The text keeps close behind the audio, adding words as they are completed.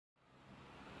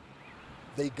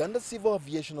The Uganda Civil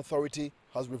Aviation Authority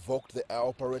has revoked the air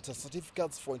operator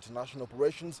certificates for international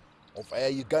operations of Air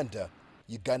Uganda,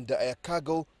 Uganda Air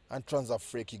Cargo and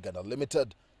Transafrica Uganda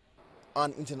Limited.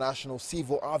 An international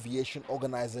civil aviation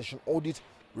organization audit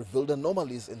revealed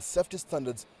anomalies in safety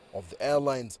standards of the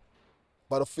airlines,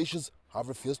 but officials have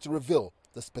refused to reveal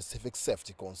the specific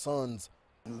safety concerns.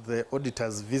 The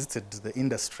auditors visited the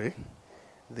industry.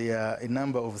 There are a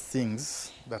number of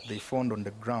things that they found on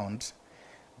the ground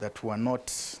that were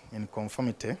not in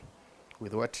conformity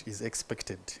with what is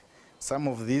expected. Some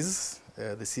of these,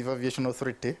 the Civil Aviation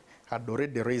Authority had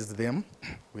already raised them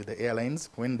with the airlines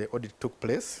when the audit took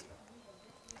place.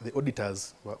 The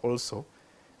auditors were also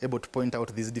able to point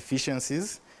out these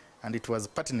deficiencies, and it was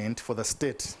pertinent for the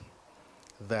state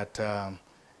that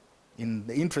in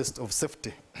the interest of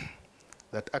safety,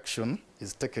 that action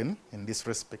is taken in this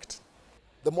respect.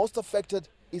 The most affected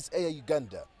is Air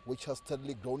Uganda, which has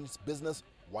steadily grown its business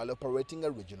while operating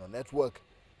a regional network.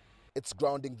 Its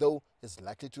grounding, though, is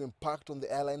likely to impact on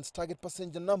the airline's target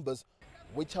passenger numbers,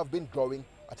 which have been growing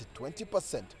at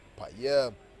 20% per year.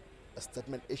 A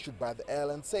statement issued by the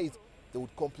airline says they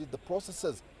would complete the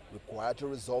processes required to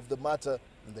resolve the matter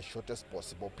in the shortest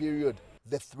possible period.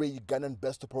 The 3 Ugandan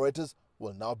best operators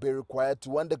will now be required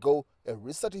to undergo a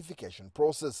recertification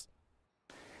process.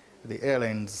 The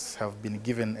airlines have been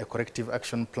given a corrective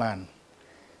action plan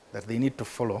that they need to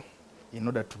follow in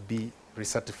order to be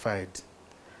recertified.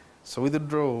 So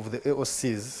withdrawal of the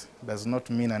AOCs does not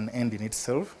mean an end in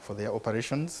itself for their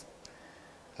operations.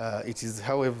 It is,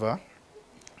 however,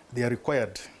 they are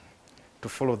required to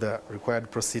follow the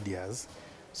required procedures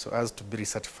so as to be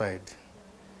recertified.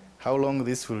 How long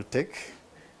this will take,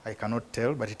 I cannot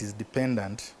tell, but it is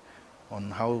dependent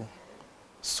on how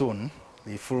soon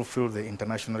they fulfill the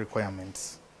international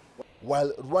requirements.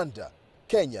 While Rwanda,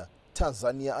 Kenya,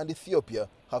 Tanzania and Ethiopia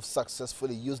have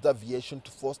successfully used aviation to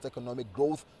foster economic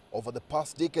growth over the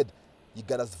past decade,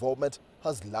 Uganda's development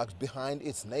has lagged behind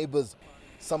its neighbors.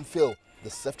 Some feel the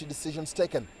safety decisions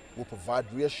taken will provide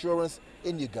reassurance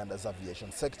in Uganda's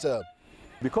aviation sector.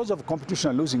 Because of competition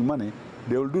and losing money,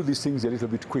 they will do these things a little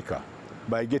bit quicker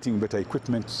by getting better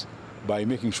equipment, by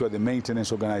making sure the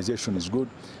maintenance organization is good,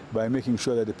 by making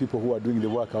sure that the people who are doing the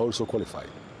work are also qualified.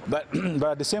 But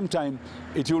at the same time,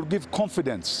 it will give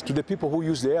confidence to the people who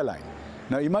use the airline.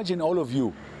 Now imagine all of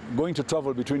you going to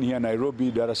travel between here, Nairobi,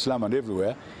 Dar es Salaam and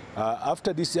everywhere.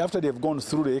 After they've gone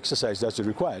through the exercise that's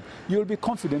required, you'll be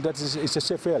confident that it's a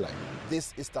safe airline.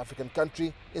 This East African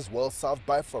country is well served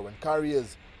by foreign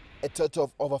carriers. A total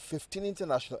of over 15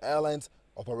 international airlines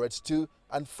operates to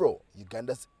and fro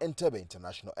Uganda's Entebbe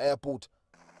International Airport.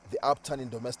 The upturn in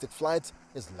domestic flights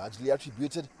is largely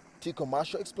attributed to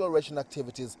commercial exploration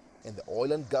activities in the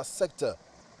oil and gas sector,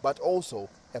 but also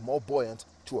a more buoyant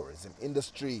tourism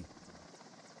industry.